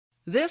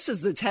This is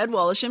the Ted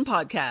Wallachin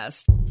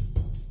Podcast.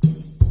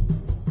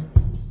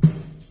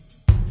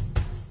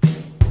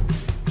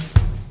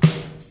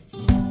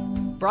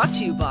 Brought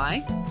to you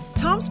by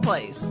Tom's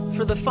Place.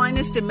 For the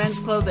finest in men's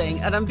clothing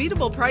at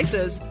unbeatable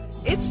prices,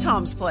 it's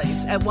Tom's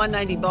Place at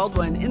 190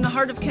 Baldwin in the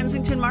heart of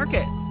Kensington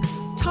Market.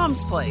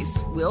 Tom's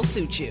Place will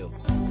suit you.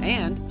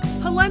 And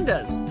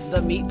Halenda's,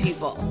 the meat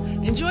people.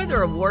 Enjoy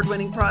their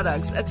award-winning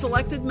products at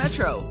selected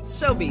Metro,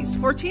 Sobeys,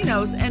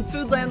 Fortino's, and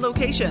Foodland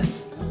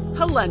locations.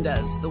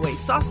 Halenda's, the way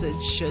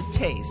sausage should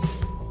taste.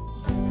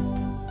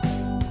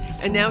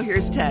 And now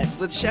here's Ted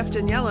with Chef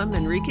Daniela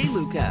Manrique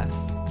Lucca.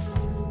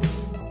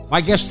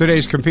 My guest today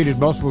has competed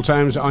multiple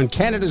times on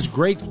Canada's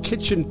Great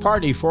Kitchen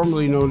Party,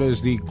 formerly known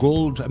as the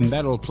Gold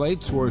Medal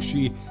Plates, where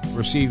she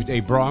received a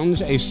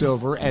bronze, a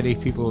silver, and a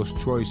People's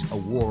Choice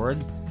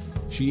Award.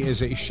 She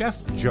is a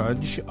chef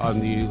judge on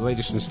the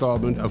latest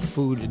installment of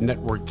Food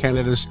Network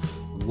Canada's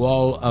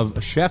Wall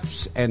of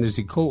Chefs, and is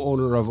the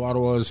co-owner of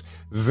Ottawa's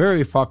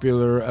very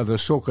popular The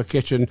Soca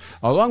Kitchen,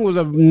 along with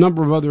a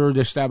number of other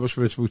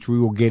establishments, which we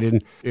will get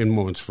in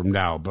moments from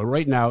now. But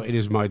right now, it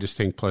is my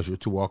distinct pleasure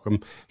to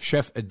welcome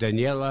Chef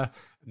Daniela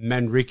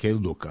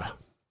Manrique Lucca.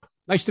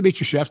 Nice to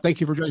meet you, Chef.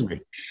 Thank you for joining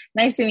me.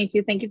 Nice to meet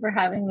you. Thank you for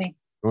having me.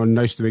 Oh,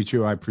 nice to meet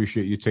you. I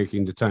appreciate you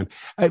taking the time.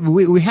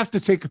 We have to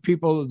take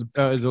people,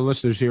 the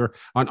listeners here,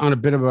 on a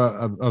bit of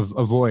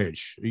a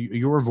voyage,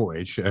 your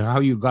voyage, how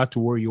you got to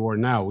where you are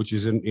now, which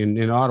is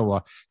in Ottawa,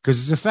 because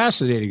it's a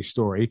fascinating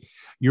story.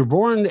 You're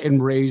born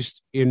and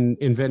raised in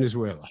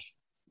Venezuela.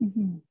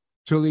 Mm-hmm.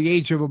 Till the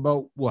age of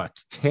about, what,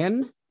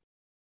 10?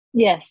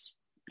 Yes,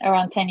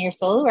 around 10 years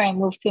old, where I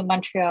moved to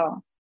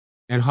Montreal.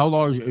 And how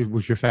large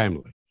was your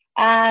family?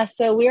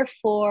 So we're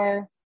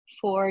four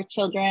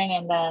children,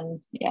 and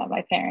then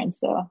my parents,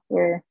 so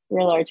we're a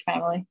large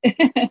family.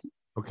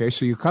 Okay,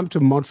 so you come to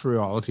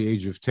Montreal at the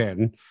age of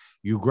 10,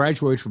 you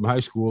graduate from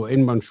high school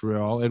in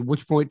Montreal, at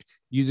which point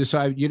you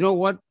decide, you know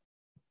what,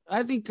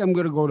 I think I'm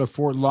going to go to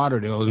Fort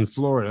Lauderdale in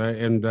Florida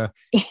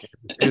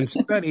and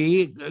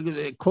study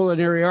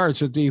culinary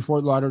arts at the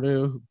Fort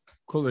Lauderdale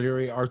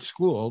Culinary Arts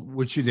School,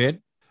 which you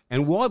did.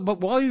 And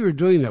while you were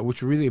doing that,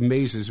 which really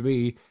amazes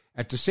me,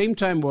 at the same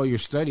time, while you're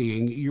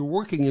studying, you're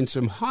working in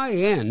some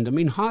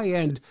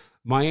high-end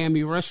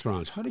Miami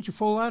restaurants. How did you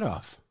pull that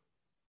off?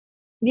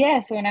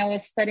 Yes, when I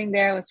was studying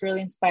there, I was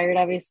really inspired,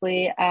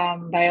 obviously,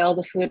 by all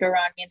the food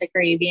around me in the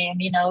Caribbean.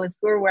 It's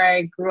where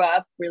I grew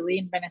up, really,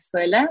 in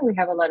Venezuela. We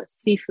have a lot of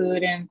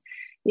seafood and,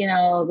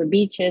 the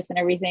beaches and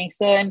everything.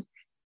 So in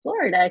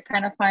Florida, I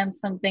kind of found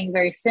something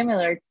very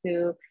similar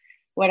to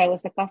what I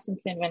was accustomed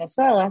to in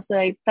Venezuela. So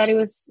I thought it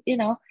was,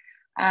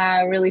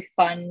 a really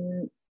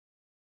fun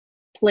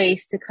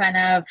place to kind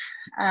of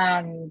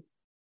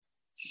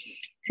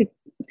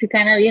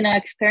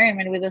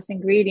experiment with those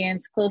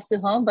ingredients close to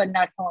home, but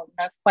not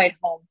quite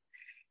home.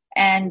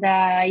 And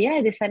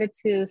I decided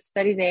to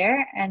study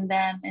there, and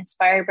then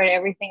inspired by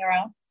everything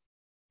around.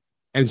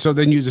 And so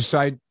then you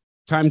decide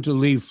time to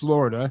leave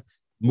Florida,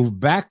 move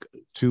back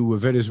to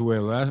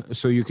Venezuela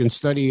so you can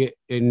study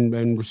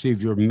and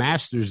receive your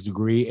master's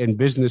degree in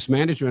business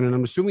management. And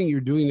I'm assuming you're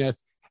doing that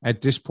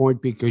at this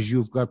point because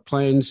you've got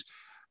plans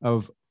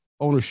of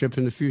ownership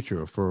in the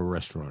future for a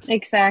restaurant.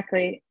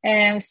 Exactly.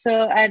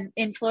 So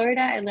in Florida,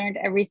 I learned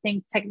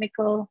everything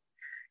technical,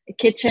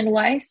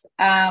 kitchen-wise.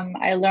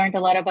 I learned a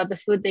lot about the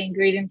food, the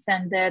ingredients,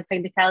 and the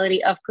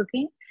technicality of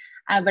cooking.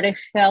 But I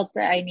felt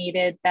that I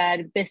needed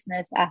that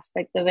business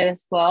aspect of it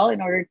as well in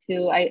order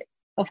to,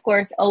 of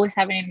course, always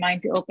having in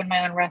mind to open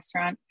my own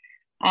restaurant.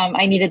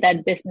 I needed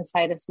that business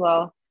side as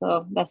well.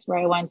 So that's where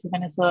I went to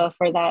Venezuela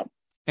for that.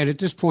 And at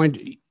this point,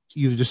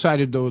 you've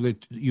decided, though,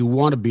 that you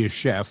want to be a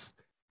chef,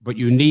 but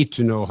you need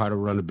to know how to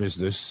run a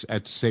business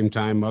at the same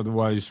time.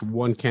 Otherwise,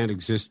 one can't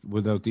exist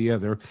without the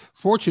other.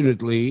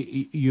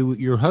 Fortunately,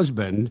 your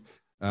husband,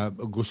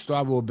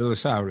 Gustavo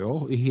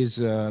Belisario, he's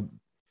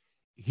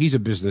a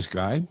business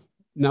guy.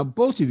 Now,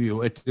 both of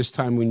you at this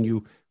time, when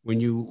you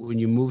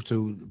moved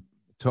to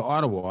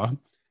Ottawa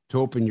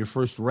to open your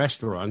first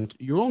restaurant,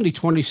 you're only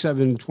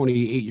 27,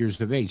 28 years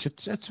of age.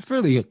 That's a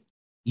fairly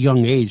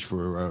young age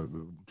for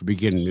to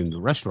begin in the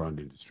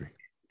restaurant industry.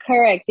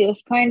 Correct. It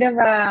was kind of,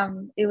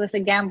 it was a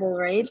gamble,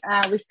 right?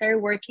 We started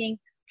working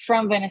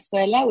from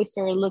Venezuela. We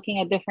started looking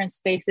at different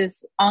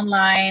spaces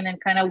online and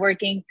kind of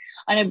working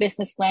on a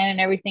business plan and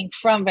everything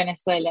from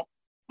Venezuela.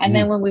 And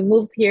then when we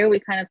moved here, we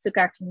kind of took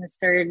action and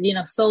started,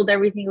 sold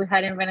everything we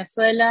had in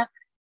Venezuela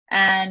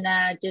and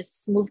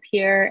just moved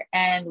here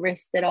and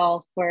risked it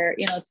all for,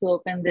 to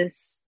open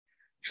this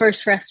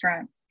first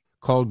restaurant.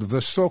 Called The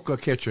Soca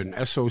Kitchen,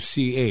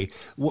 S-O-C-A.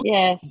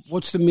 Yes.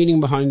 What's the meaning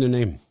behind the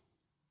name?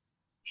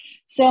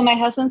 So my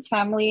husband's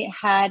family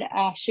had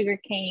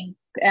sugarcane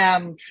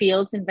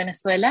fields in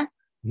Venezuela.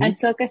 Mm-hmm. And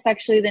soca is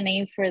actually the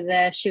name for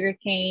the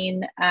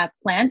sugarcane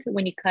plant.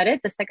 When you cut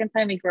it, the second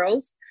time it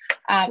grows,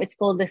 it's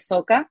called the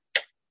soca.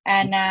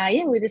 And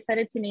we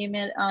decided to name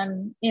it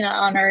on,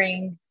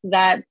 honoring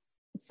that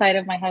side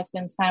of my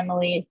husband's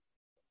family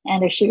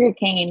and the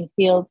sugarcane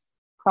fields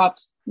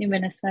crops in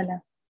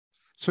Venezuela.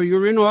 So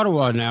you're in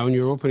Ottawa now, and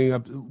you're opening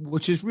up,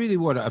 which is really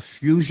what, a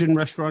fusion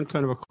restaurant,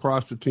 kind of a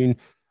cross between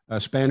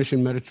Spanish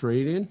and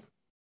Mediterranean?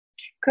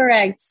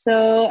 Correct.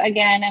 So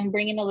again, I'm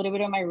bringing a little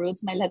bit of my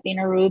roots, my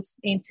Latino roots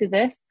into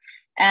this,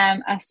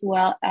 as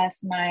well as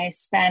my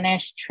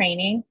Spanish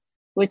training,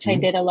 which I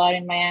did a lot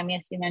in Miami,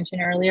 as you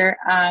mentioned earlier.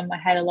 I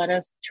had a lot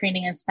of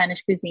training in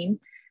Spanish cuisine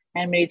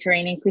and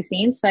Mediterranean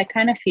cuisine. So I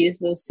kind of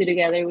fused those two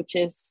together, which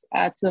is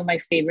two of my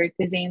favorite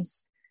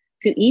cuisines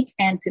to eat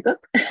and to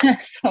cook.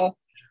 So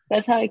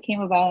that's how it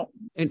came about.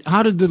 And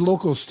how did the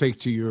locals take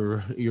to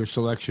your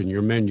selection,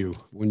 your menu,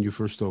 when you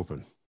first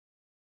opened?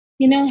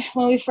 You know,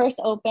 when we first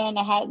opened,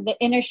 I had the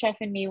inner chef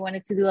in me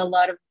wanted to do a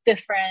lot of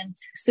different,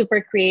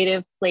 super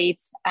creative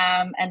plates.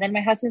 And then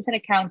my husband's an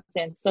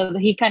accountant, so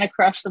he kind of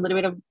crushed a little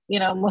bit of,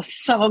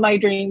 some of my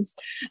dreams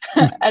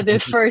at the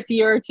first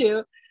year or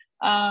two.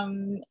 At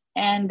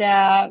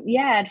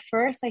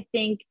first, I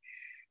think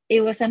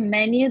it was a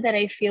menu that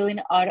I feel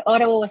in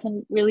Ottawa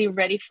wasn't really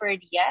ready for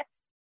it yet.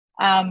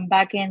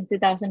 Back in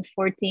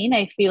 2014,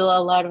 I feel a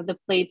lot of the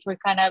plates were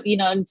kind of,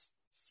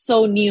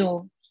 so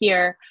new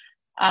here.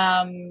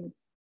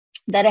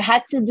 That I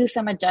had to do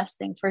some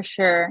adjusting for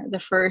sure the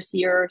first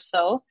year or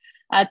so.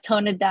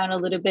 Tone it down a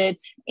little bit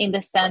in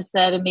the sense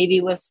that it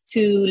maybe was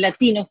too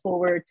Latino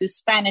forward, too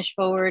Spanish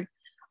forward.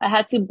 I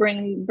had to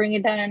bring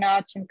it down a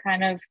notch and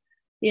kind of,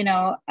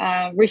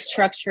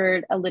 restructure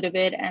it a little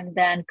bit and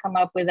then come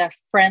up with a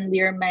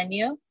friendlier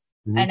menu.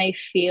 Mm-hmm. And I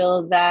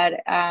feel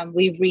that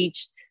we've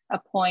reached a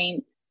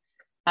point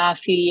a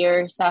few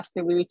years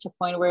after we reached a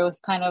point where it was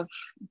kind of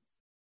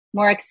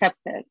more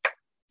accepted.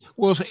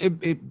 Well,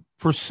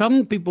 for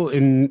some people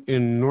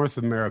in North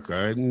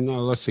America, no,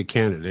 let's say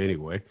Canada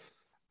anyway,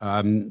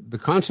 the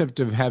concept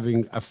of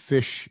having a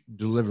fish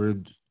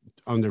delivered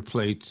on their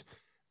plate,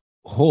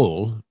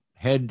 whole,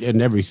 head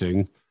and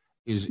everything,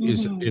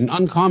 is an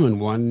uncommon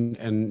one,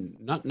 and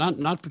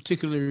not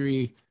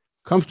particularly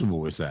comfortable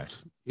with that.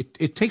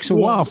 It takes a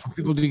while for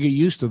people to get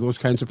used to those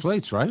kinds of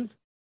plates, right?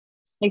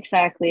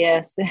 Exactly,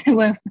 yes.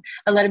 When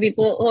a lot of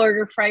people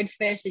order fried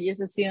fish, they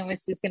just assume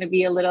it's just going to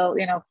be a little,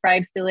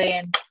 fried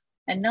fillet.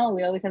 And no,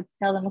 we always have to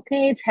tell them,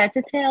 okay, it's head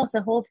to tail, it's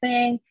the whole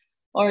thing.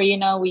 Or,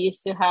 we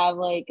used to have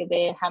like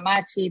the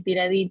hamachi,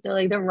 tiradito,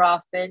 like the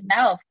raw fish.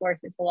 Now, of course,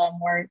 it's a lot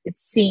more,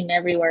 it's seen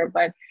everywhere.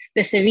 But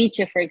the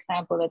ceviche, for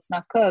example, that's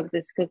not cooked,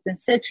 it's cooked in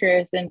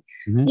citrus. And,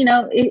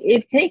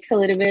 it takes a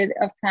little bit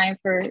of time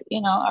for,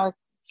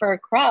 for a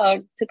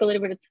crowd, took a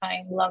little bit of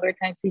time, longer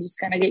time to just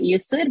kind of get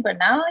used to it. But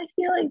now I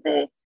feel like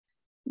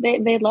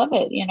they love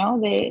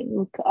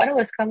it.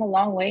 Ottawa's come a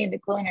long way in the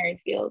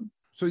culinary field.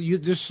 So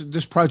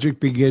this project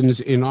begins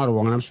in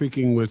Ottawa, and I'm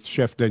speaking with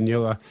Chef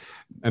Daniela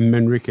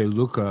Manrique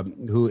Lucca,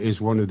 who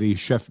is one of the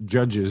chef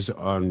judges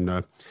on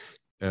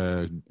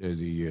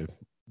the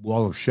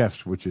Wall of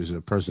Chefs, which is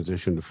a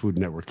presentation of Food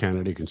Network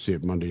Canada. You can see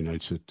it Monday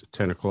nights at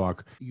 10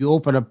 o'clock. You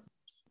open up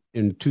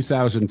in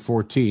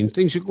 2014.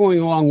 Things are going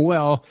along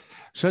well.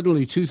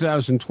 Suddenly,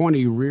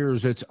 2020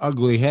 rears its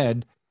ugly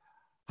head.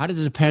 How did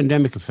the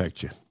pandemic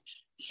affect you?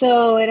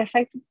 So it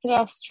affected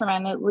us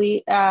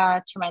tremendously.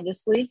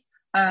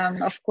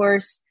 Of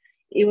course,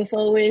 we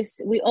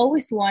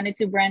always wanted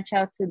to branch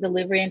out to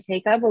delivery and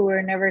takeout, but we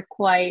were never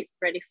quite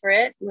ready for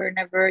it. We were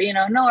never,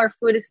 no, our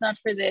food is not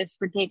for this,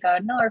 for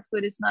takeout. No, our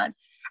food is not.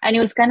 And it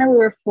was kind of, we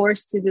were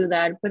forced to do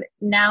that. But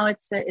now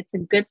it's a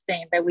good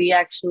thing that we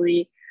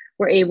actually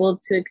were able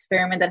to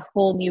experiment that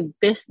whole new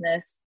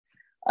business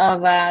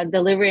of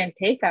delivery and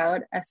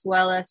takeout, as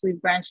well as we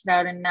branched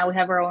out and now we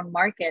have our own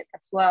market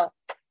as well.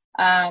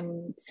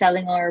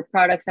 Selling our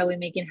products that we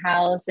make in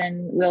house,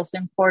 and we also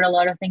import a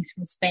lot of things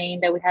from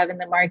Spain that we have in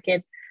the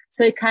market.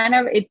 So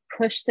it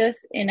pushed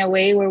us in a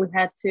way where we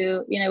had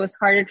to, it was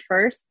hard at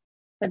first,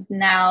 but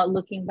now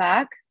looking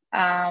back,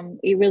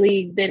 it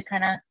really did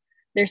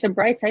there's a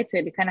bright side to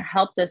it. It kind of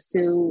helped us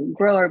to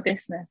grow our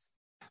business.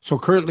 So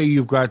currently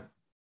you've got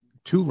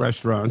 2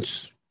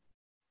 restaurants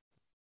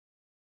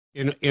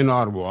in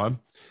Ottawa,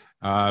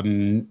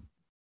 and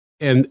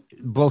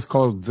both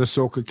called the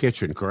Soca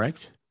Kitchen,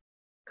 correct?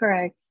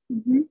 Correct.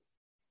 Mm-hmm.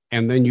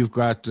 And then you've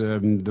got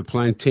the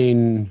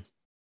Plantain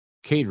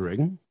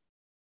Catering.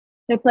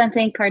 The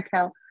Plantain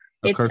Cartel.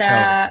 It's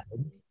the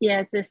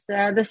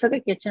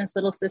Soca Kitchen's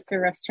little sister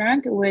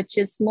restaurant, which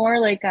is more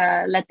like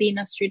a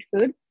Latino street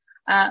food,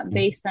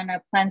 based on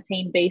a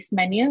plantain-based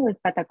menu with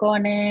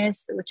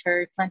patacones, which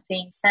are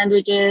plantain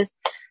sandwiches,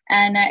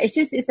 and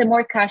it's a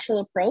more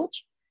casual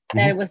approach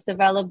that was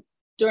developed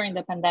during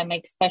the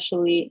pandemic,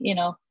 especially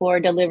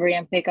for delivery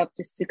and pickup,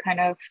 just to kind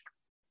of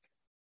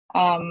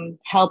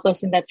help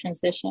us in that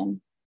transition.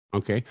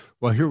 Okay.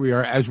 Well, here we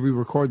are. As we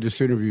record this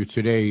interview,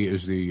 today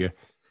is the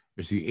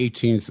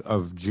 18th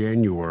of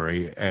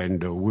January,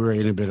 and we're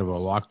in a bit of a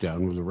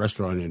lockdown, where the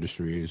restaurant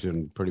industry is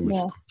in pretty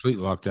much complete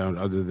lockdown,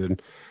 other than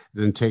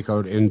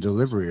takeout and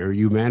delivery. Are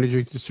you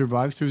managing to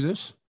survive through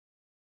this?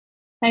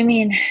 I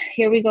mean,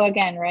 here we go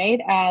again, right?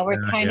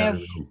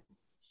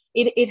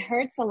 It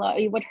hurts a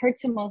lot. What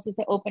hurts the most is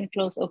the open,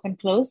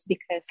 close,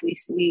 because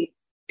we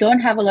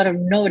don't have a lot of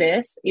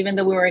notice, even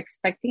though we were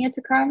expecting it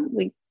to come.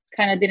 We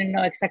kind of didn't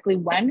know exactly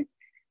when.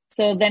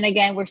 So then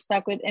again, we're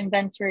stuck with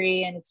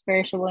inventory, and it's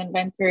perishable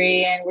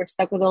inventory, and we're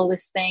stuck with all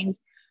these things.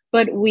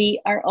 But we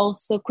are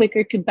also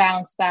quicker to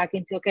bounce back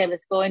into, okay,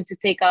 let's go into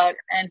takeout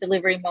and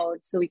delivery mode.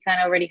 So we kind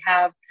of already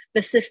have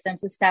the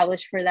systems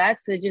established for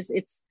that. So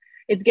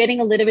it's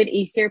getting a little bit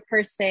easier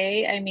per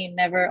se. I mean,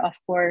 never, of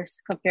course,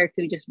 compared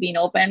to just being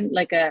open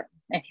like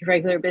any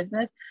regular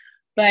business.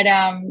 But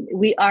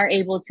we are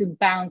able to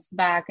bounce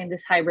back in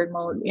this hybrid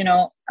mode,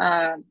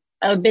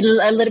 a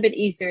little bit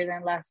easier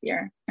than last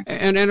year.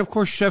 And of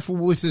course, Chef,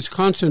 with this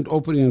constant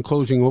opening and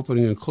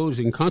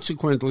closing,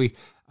 consequently,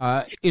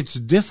 it's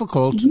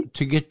difficult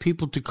to get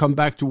people to come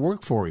back to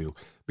work for you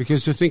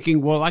because they're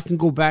thinking, well, I can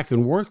go back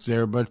and work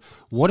there, but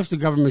what if the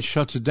government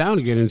shuts it down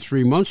again in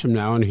 3 months from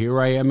now and here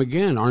I am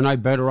again? Aren't I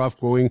better off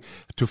going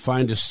to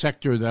find a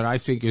sector that I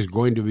think is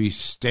going to be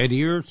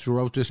steadier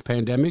throughout this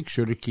pandemic?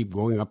 Should it keep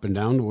going up and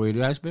down the way it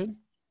has been?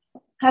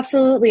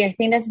 Absolutely. I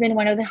think that's been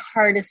one of the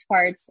hardest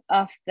parts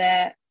of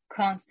the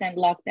constant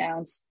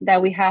lockdowns,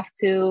 that we have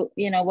to,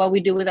 what we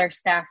do with our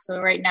staff.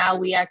 So right now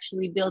we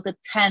actually built a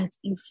tent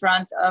in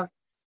front of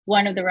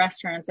one of the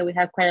restaurants, so we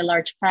have quite a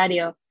large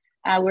patio.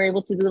 We're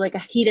able to do like a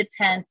heated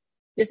tent.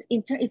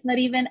 It's not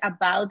even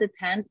about the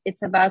tent.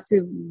 It's about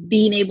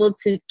being able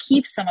to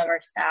keep some of our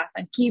staff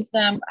and keep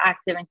them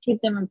active and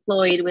keep them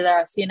employed with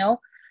us,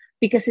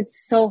 because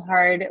it's so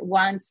hard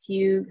once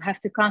you have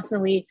to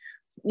constantly,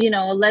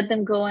 let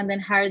them go and then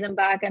hire them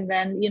back. And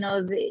then,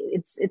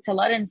 it's a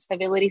lot of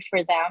instability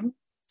for them.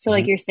 So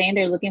like you're saying,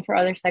 they're looking for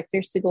other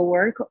sectors to go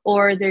work,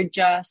 or they're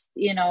just,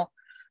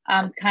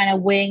 kind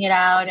of weighing it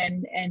out,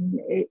 and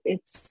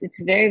it's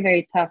very,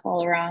 very tough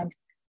all around.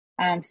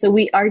 So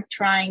we are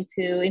trying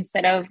to,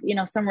 instead of,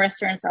 some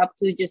restaurants up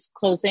to just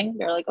closing,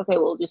 they're like, okay,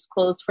 we'll just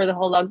close for the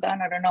whole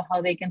lockdown. I don't know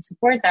how they can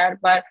support that,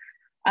 but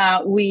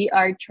we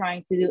are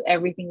trying to do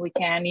everything we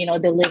can,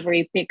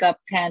 delivery, pickup,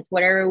 tent,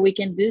 whatever we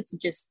can do to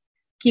just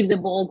keep the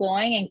ball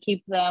going and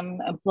keep them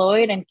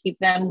employed and keep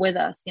them with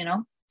us,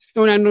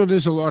 And I know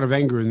there's a lot of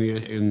anger in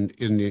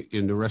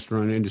the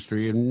restaurant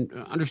industry, and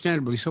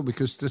understandably so,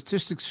 because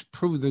statistics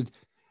prove that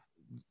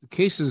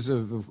cases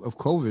of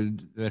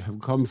COVID that have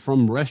come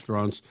from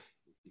restaurants,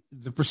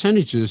 the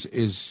percentages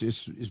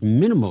is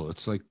minimal.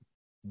 It's like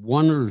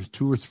 1 or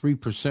 2 or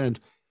 3%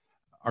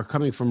 are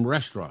coming from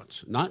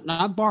restaurants,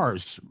 not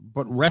bars,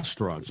 but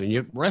restaurants, and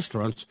yet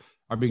restaurants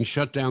are being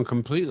shut down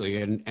completely,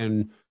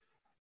 and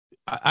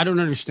I don't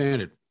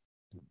understand it.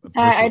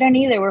 I don't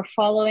either. We're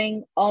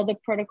following all the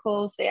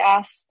protocols. They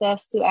asked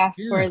us to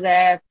ask for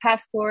the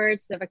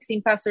passports, the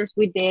vaccine passports.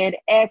 We did.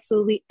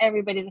 Absolutely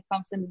everybody that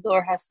comes in the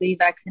door has to be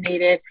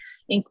vaccinated,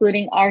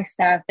 including our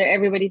staff.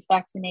 Everybody's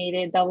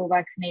vaccinated, double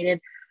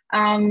vaccinated.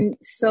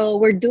 So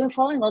we're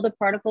following all the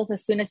protocols.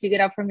 As soon as you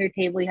get up from your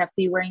table, you have to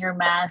be wearing your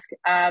mask.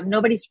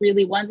 Nobody's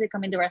really, once they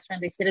come in the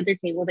restaurant, they sit at their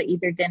table, they eat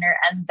their dinner,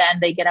 and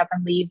then they get up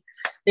and leave.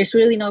 There's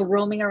really no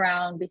roaming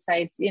around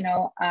besides,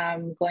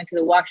 going to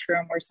the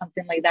washroom or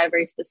something like that,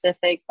 very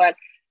specific. But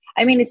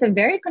I mean, it's a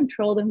very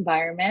controlled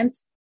environment.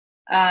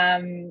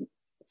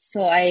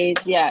 So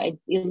it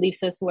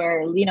leaves us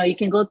where, you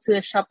can go to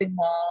a shopping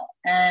mall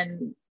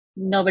and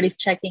nobody's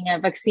checking a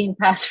vaccine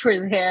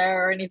passport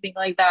there or anything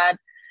like that.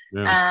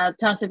 Yeah.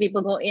 Tons of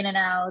people go in and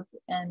out,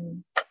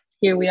 and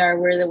here we are.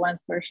 We're the ones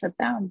who are shut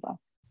down. But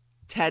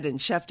Ted and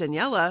Chef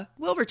Daniela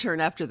will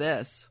return after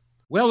this.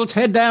 Well, let's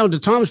head down to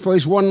Tom's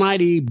Place,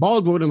 190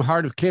 Baldwin in the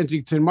heart of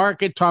Kensington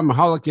Market. Tom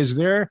Mahalik is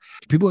there.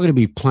 People are going to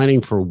be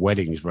planning for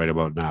weddings right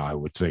about now, I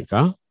would think,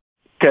 huh?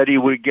 Teddy,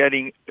 we're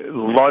getting a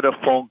lot of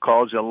phone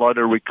calls, a lot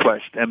of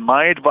requests. And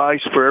my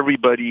advice for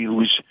everybody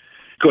who's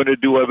going to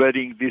do a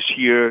wedding this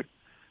year,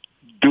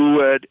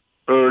 do it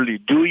early.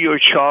 Do your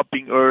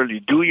shopping early.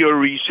 Do your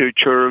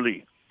research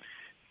early.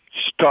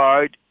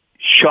 Start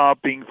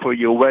shopping for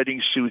your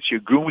wedding suits,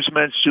 your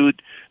groomsmen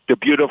suit, the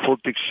beautiful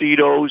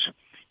tuxedos.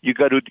 You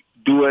got to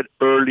do it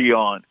early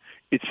on.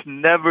 It's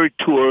never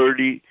too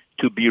early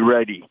to be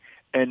ready.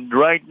 And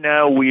right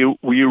now we're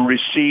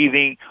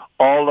receiving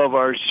all of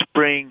our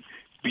spring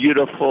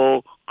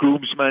beautiful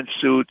groomsmen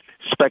suit,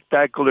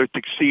 spectacular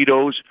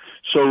tuxedos.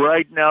 So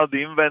right now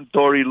the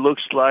inventory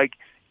looks like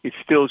it's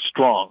still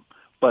strong.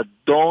 But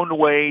don't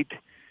wait.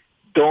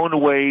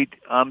 Don't wait.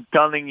 I'm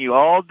telling you,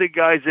 all the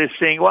guys are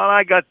saying, well,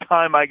 I got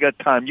time.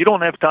 You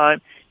don't have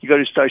time. You got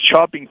to start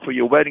shopping for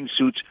your wedding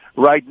suits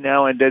right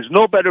now, and there's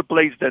no better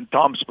place than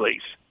Tom's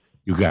Place.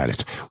 You got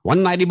it.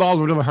 190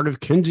 Baldwin in the heart of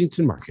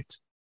Kensington Market.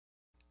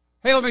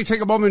 Hey, let me take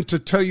a moment to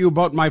tell you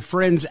about my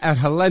friends at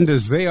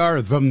Helenda's. They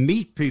are the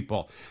meat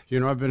people.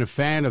 I've been a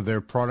fan of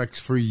their products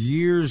for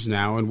years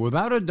now, and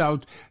without a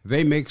doubt,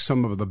 they make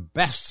some of the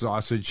best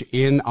sausage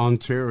in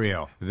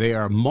Ontario. They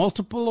are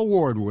multiple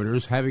award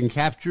winners, having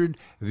captured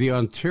the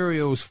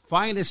Ontario's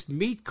Finest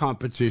Meat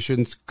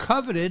Competition's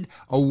coveted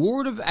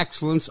Award of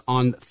Excellence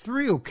on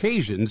 3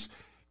 occasions,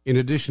 in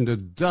addition to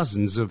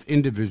dozens of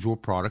individual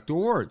product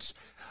awards.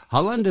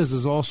 Helenda's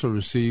has also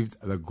received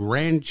the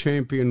Grand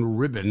Champion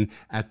ribbon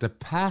at the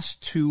past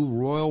 2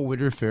 Royal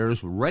Winter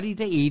Fair's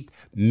ready-to-eat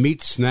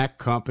meat snack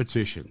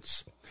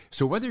competitions.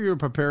 So whether you're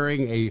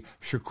preparing a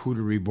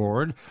charcuterie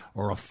board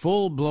or a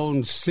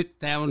full-blown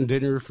sit-down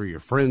dinner for your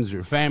friends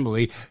or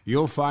family,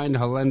 you'll find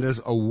Halenda's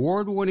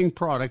award-winning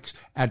products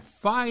at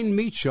fine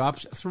meat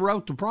shops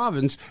throughout the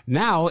province,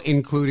 now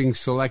including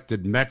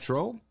selected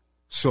Metro,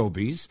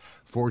 Sobeys,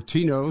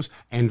 Fortino's,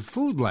 and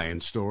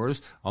Foodland stores,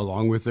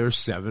 along with their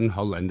 7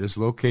 Halenda's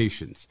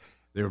locations.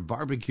 Their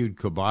barbecued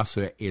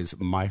kielbasa is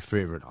my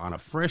favorite. On a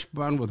fresh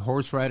bun with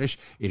horseradish,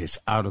 it is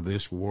out of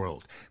this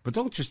world. But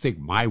don't just take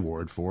my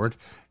word for it.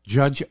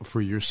 Judge for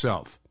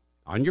yourself.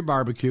 On your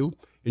barbecue,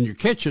 in your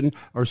kitchen,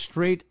 or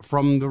straight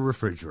from the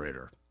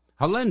refrigerator.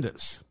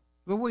 Halenda's,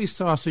 the way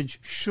sausage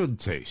should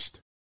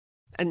taste.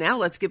 And now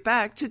let's get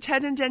back to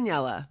Ted and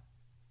Daniela.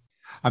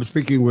 I'm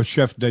speaking with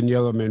Chef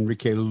Daniela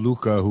Manrique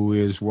Lucca, who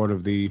is one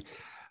of the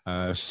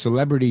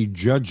celebrity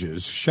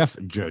judges, chef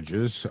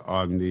judges,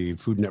 on the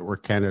Food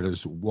Network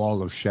Canada's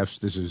Wall of Chefs.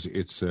 This is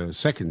its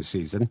second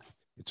season.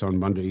 It's on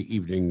Monday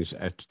evenings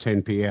at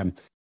 10 p.m.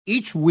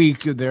 Each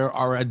week there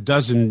are a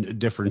dozen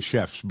different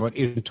chefs, but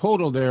in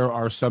total there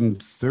are some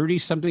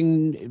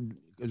 30-something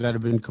that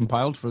have been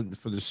compiled for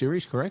the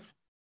series, correct?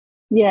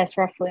 Yes,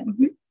 roughly.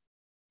 Mm-hmm.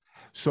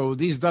 So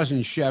these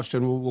dozen chefs,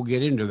 and we'll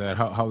get into that,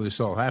 how this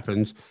all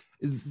happens.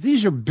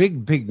 These are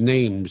big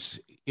names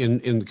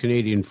in the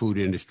Canadian food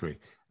industry.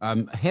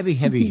 Heavy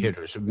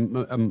hitters,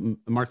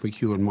 Mark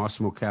McHugh and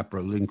Massimo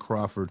Capra, Lynn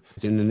Crawford,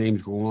 and the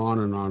names go on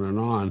and on and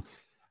on.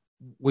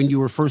 When you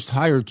were first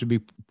hired to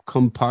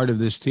become part of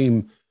this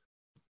team,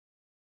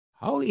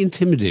 how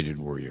intimidated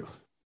were you?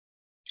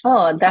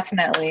 Oh,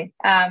 definitely.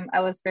 I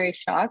was very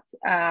shocked.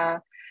 I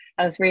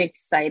was very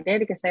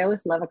excited because I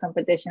always love a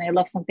competition. I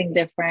love something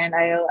different.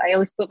 I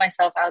always put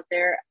myself out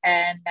there,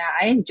 and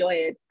I enjoy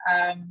it.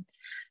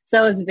 So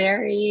I was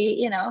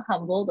very,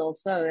 humbled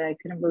also. I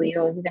couldn't believe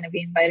I was going to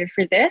be invited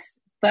for this,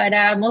 but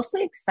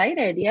mostly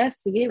excited,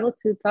 yes, to be able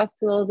to talk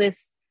to all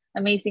these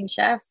amazing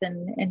chefs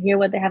and hear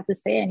what they have to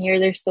say and hear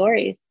their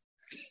stories.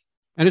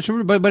 And it's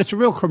a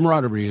real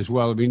camaraderie as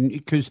well. I mean,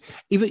 because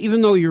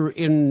even though you're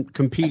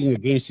competing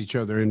against each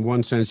other in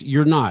one sense,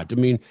 you're not. I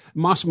mean,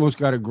 Massimo's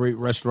got a great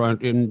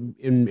restaurant in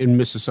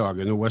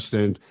Mississauga, in the West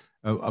End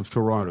of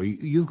Toronto.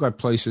 You've got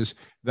places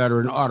that are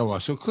in Ottawa.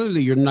 So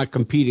clearly you're not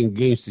competing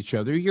against each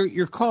other.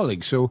 You're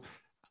colleagues. So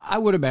I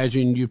would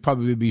imagine you'd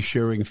probably be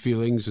sharing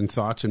feelings and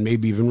thoughts and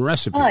maybe even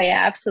recipes. Oh,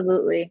 yeah,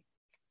 absolutely.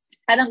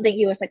 I don't think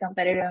it was a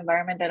competitive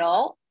environment at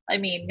all. I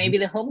mean, maybe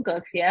the home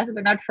cooks, yes,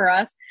 but not for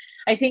us.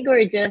 I think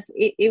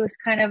it was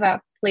kind of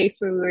a place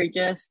where we were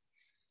just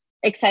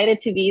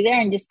excited to be there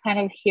and just kind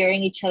of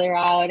hearing each other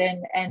out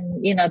and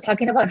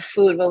talking about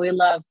food, what we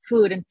love,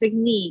 food and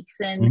techniques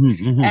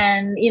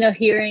and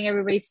hearing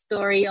everybody's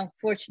story.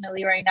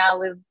 Unfortunately, right now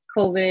with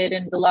COVID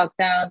and the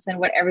lockdowns and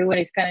what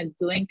everybody's kind of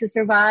doing to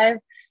survive,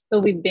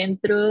 what we've been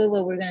through,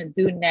 what we're going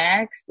to do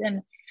next.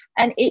 And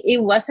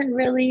it wasn't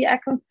really a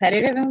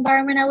competitive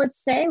environment, I would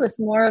say. It was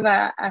more of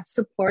a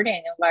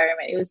supporting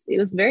environment. It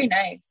was very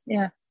nice.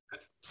 Yeah.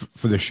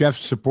 For the chefs,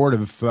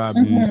 supportive. For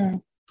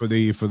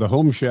the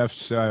home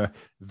chefs,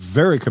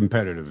 very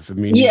competitive. I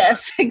mean,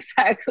 yes,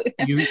 exactly.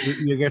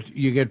 you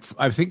get.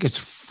 I think it's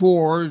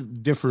 4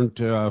 different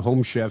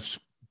home chefs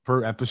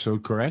per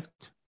episode,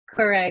 correct?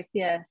 Correct.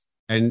 Yes.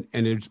 And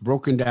it's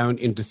broken down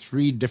into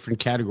 3 different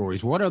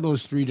categories. What are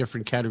those 3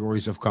 different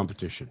categories of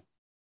competition?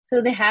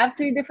 So they have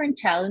 3 different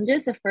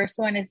challenges. The first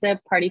one is the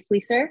party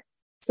pleaser.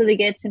 So they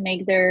get to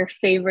make their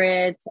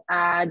favorite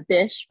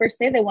dish, per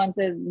se,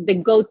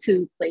 the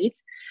go-to plate.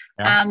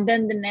 Yeah.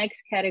 Then the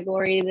next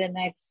category, the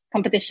next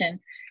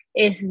competition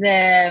is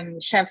the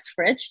chef's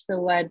fridge. So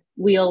what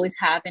we always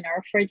have in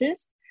our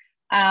fridges,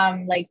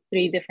 like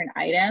 3 different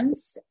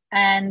items.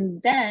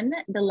 And then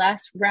the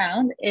last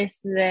round is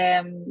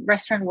the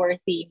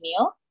restaurant-worthy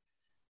meal.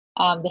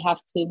 They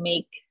have to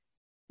make,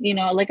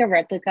 like a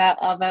replica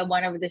of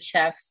one of the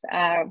chef's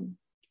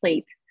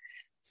plate.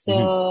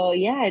 So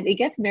yeah, it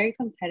gets very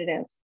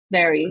competitive.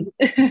 Very.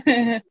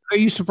 Are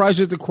you surprised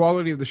at the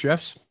quality of the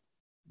chefs?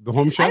 The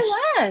home chefs?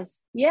 I was.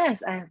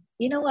 Yes.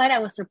 You know what? I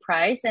was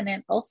surprised and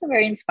then also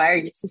very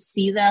inspired just to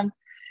see them,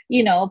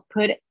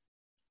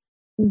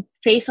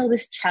 face all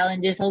these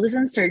challenges, all this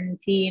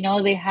uncertainty.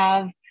 They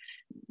have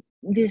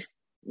this,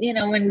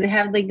 when they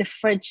have like the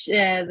fridge,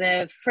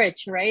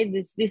 right?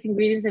 These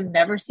ingredients I've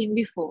never seen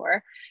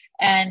before.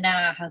 And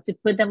how to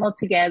put them all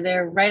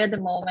together right at the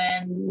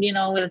moment,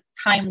 with a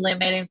time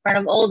limit in front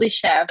of all the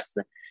chefs.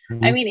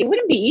 Mm-hmm. I mean, it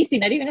wouldn't be easy,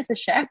 not even as a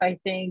chef, I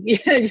think,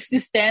 just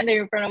to stand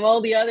there in front of all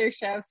the other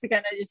chefs to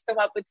kind of just come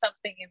up with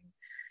something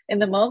in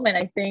the moment.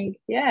 I think,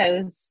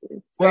 yeah, it's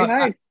very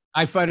hard.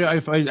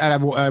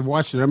 I've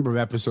watched a number of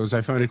episodes.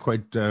 I find it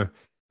quite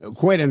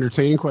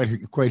entertaining,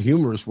 quite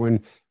humorous when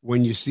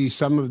you see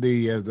some of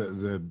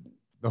the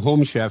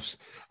home chefs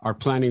are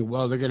planning,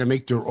 well, they're going to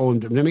make their own.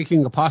 They're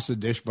making a pasta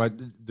dish, but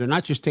they're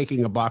not just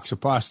taking a box of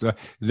pasta.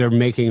 They're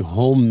making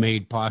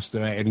homemade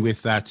pasta, and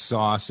with that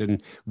sauce and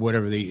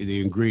whatever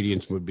the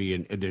ingredients would be,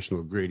 and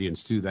additional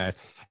ingredients to that.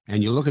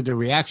 And you look at the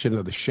reaction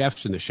of the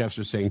chefs, and the chefs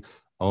are saying,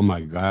 oh,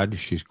 my God,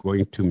 she's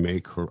going to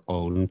make her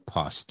own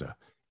pasta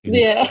in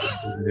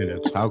 5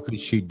 minutes. How could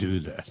she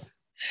do that?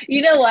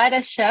 You know what?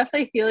 As chefs,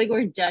 I feel like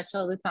we're judged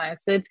all the time.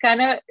 So it's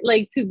kind of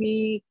like to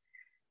be,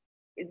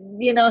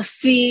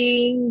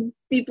 seeing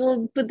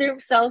people put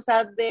themselves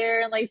out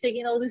there and like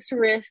taking all these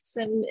risks,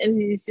 and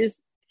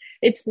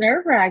it's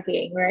nerve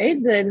wracking, right?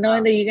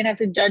 Knowing that you're gonna have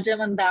to judge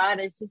them on that.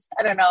 It's just,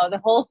 I don't know, the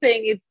whole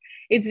thing.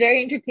 It's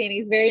very entertaining.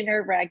 It's very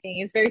nerve wracking.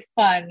 It's very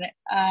fun.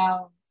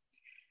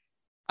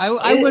 It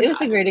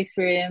was a great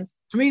experience.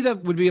 To me,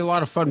 that would be a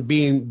lot of fun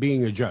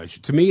being a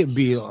judge. To me, it'd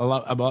be a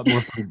lot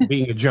more fun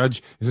being a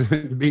judge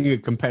than being a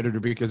competitor,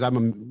 because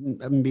I'm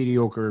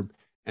mediocre,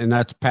 and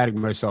that's patting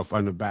myself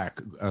on the back,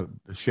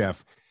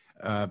 chef.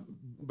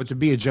 But to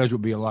be a judge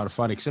would be a lot of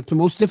fun. Except the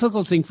most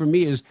difficult thing for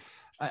me is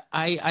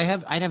I'd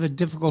have a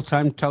difficult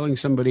time telling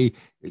somebody,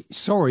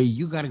 sorry,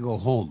 you got to go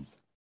home.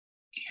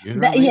 You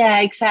know Yeah,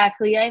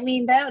 exactly. I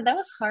mean, that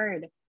was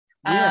hard.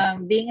 Yeah.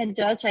 Being a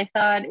judge, I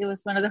thought it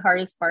was one of the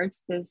hardest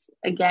parts because,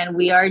 again,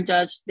 we are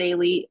judged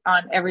daily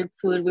on every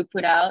food we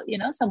put out.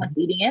 Someone's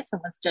eating it,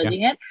 someone's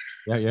judging it.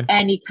 Yeah.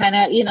 And you kind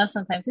of,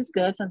 sometimes it's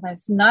good,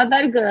 sometimes it's not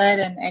that good.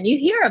 And you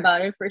hear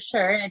about it for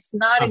sure. And it's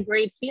not a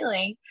great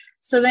feeling.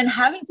 So then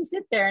having to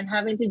sit there and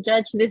having to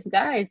judge these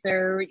guys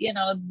are,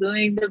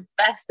 doing the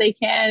best they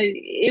can,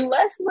 it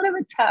was a little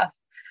bit tough.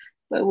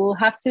 But we'll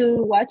have to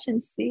watch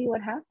and see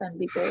what happened,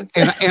 because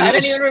I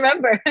don't even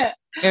remember.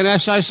 And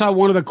as I saw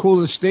one of the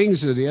coolest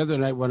things the other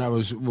night when I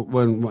was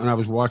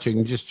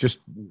watching, just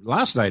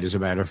last night, as a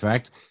matter of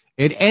fact,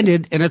 it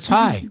ended in a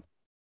tie.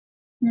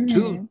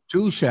 Mm-hmm.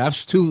 Two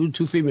chefs, two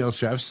female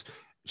chefs,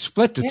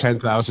 split the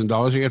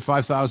 $10,000. You get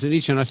 $5,000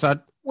 each, and I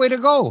thought, way to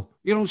go!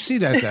 You don't see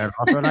that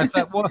often. And I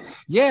thought, well,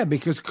 yeah,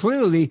 because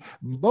clearly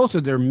both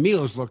of their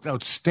meals looked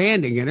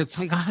outstanding, and it's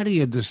like, how do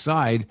you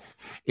decide?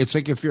 It's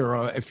like if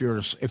you're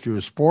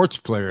a sports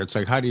player, it's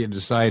like, how do you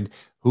decide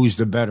who's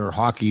the better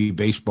hockey,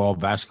 baseball,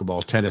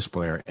 basketball, tennis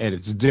player? And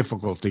it's a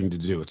difficult thing to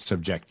do. It's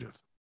subjective.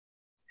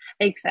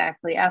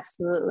 Exactly,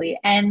 absolutely.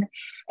 And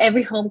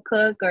every home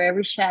cook or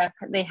every chef,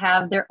 they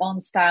have their own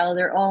style,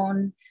 their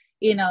own,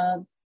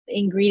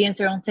 ingredients,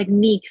 their own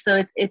technique.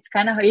 So it's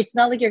kind of hard. It's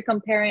not like you're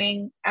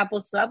comparing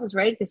apples to apples,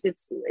 right? Because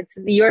it's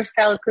your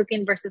style of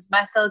cooking versus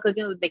my style of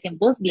cooking. They can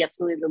both be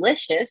absolutely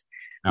delicious,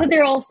 but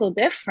they're also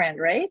different,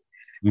 right?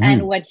 Mm-hmm.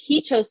 And what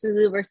he chose to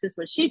do versus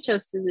what she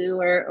chose to do,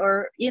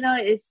 or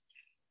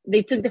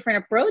they took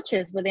different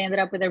approaches, but they ended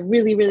up with a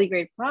really, really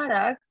great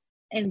product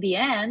in the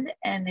end.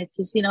 And it's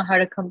just, how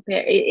to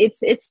compare.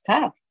 It's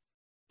tough.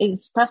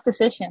 It's tough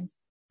decisions.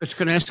 I'm just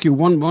going to ask you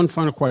one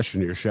final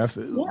question here, Chef.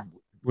 Yeah.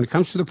 When it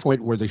comes to the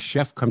point where a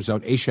chef comes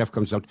out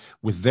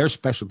with their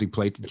specialty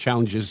plate and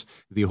challenges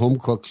the home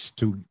cooks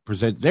to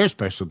present their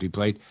specialty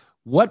plate,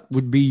 what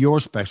would be your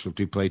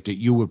specialty plate that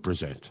you would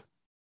present?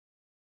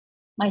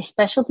 My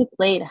specialty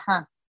plate,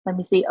 let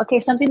me see.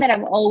 Okay, something that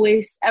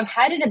I've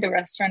had it at the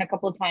restaurant a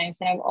couple of times,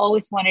 and I've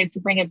always wanted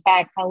to bring it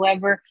back.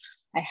 However,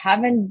 I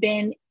haven't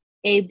been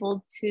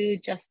able to,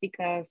 just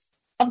because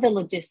of the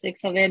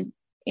logistics of it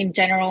in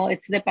general.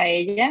 It's the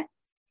paella.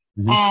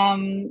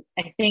 Mm-hmm.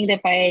 I think the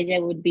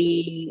paella would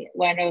be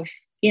one of,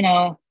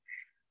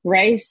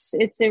 rice.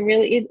 It's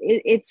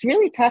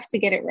really tough to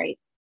get it right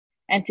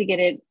and to get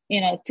it,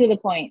 to the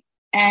point.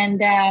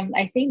 And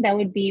I think that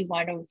would be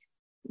one of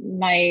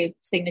my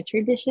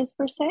signature dishes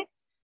per se.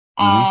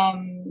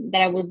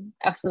 That I would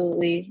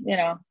absolutely,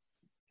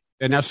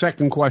 And now,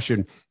 second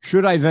question: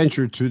 should I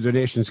venture to the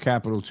nation's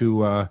capital,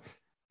 to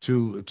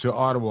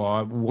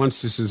Ottawa,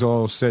 once this is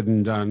all said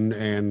and done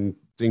and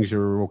things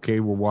are okay,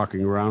 we're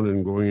walking around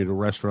and going into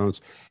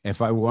restaurants,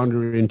 if I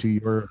wander into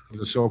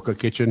the Soka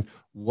kitchen,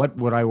 what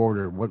would I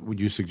order? What would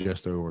you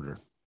suggest I order?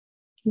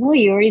 Well,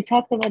 you already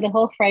talked about the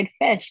whole fried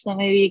fish, so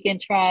maybe you can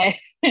try,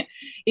 if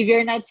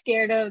you're not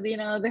scared of,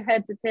 the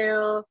head to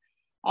tail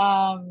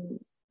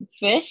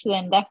fish,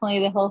 then definitely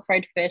the whole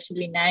fried fish would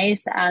be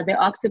nice. The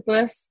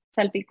octopus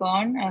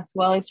salpicón as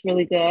well is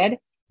really good.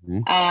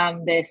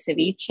 Mm-hmm. The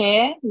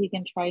ceviche you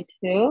can try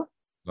too.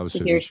 Love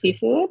with your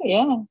seafood,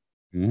 yeah.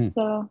 Mm-hmm.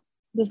 So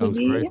this would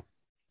be great.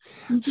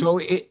 Yeah. So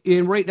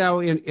right now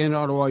in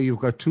Ottawa, you've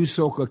got two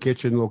Soka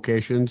kitchen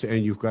locations,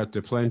 and you've got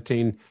the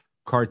Plantain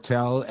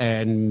Cartel,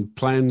 and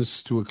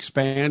plans to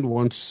expand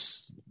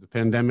once the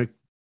pandemic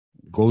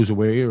goes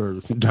away or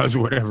does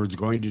whatever it's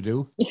going to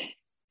do.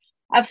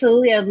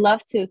 Absolutely, I'd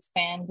love to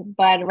expand,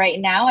 but right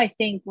now I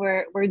think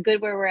we're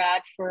good where we're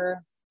at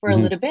for a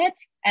little bit,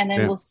 and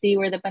then we'll see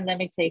where the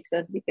pandemic takes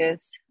us,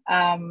 because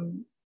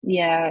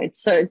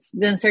it's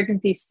the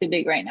uncertainty is too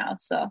big right now.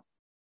 So,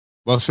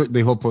 well,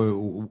 certainly hope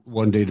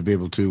one day to be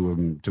able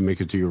to make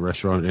it to your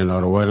restaurant in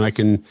Ottawa, and I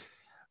can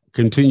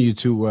continue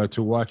to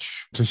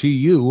see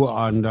you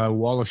on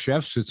Wall of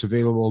Chefs. It's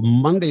available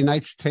Monday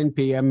nights, 10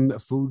 p.m.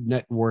 Food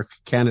Network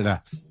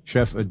Canada.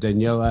 Chef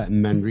Daniela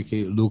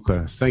Manrique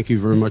Lucca, thank you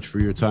very much for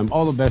your time.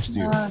 All the best to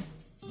you.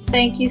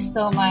 Thank you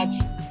so much.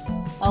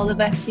 All the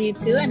best to you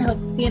too, and hope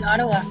to see you in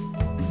Ottawa.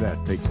 You bet.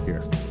 Take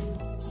care.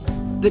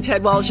 The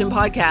Ted Walishin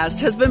Podcast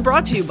has been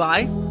brought to you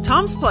by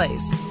Tom's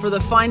Place. For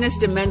the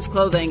finest in men's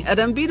clothing at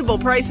unbeatable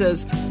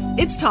prices,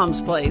 it's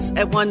Tom's Place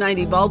at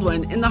 190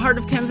 Baldwin in the heart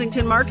of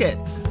Kensington Market.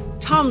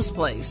 Tom's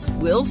Place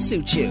will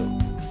suit you.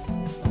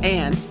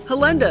 And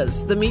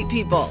Halenda's, the meat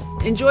people.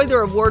 Enjoy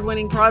their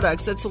award-winning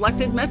products at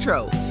selected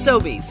Metro,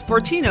 Sobeys,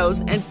 Fortino's,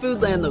 and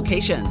Foodland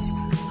locations.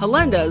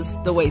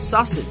 Halenda's, the way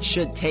sausage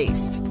should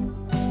taste.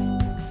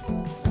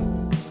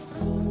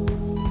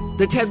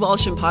 The Ted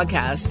Walsham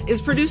Podcast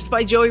is produced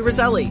by Joey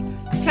Roselli.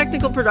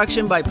 Technical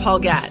production by Paul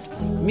Gatt.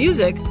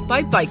 Music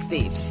by Bike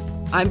Thieves.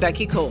 I'm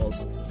Becky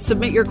Coles.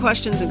 Submit your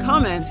questions and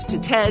comments to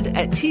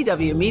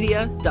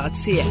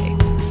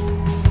ted@twmedia.ca.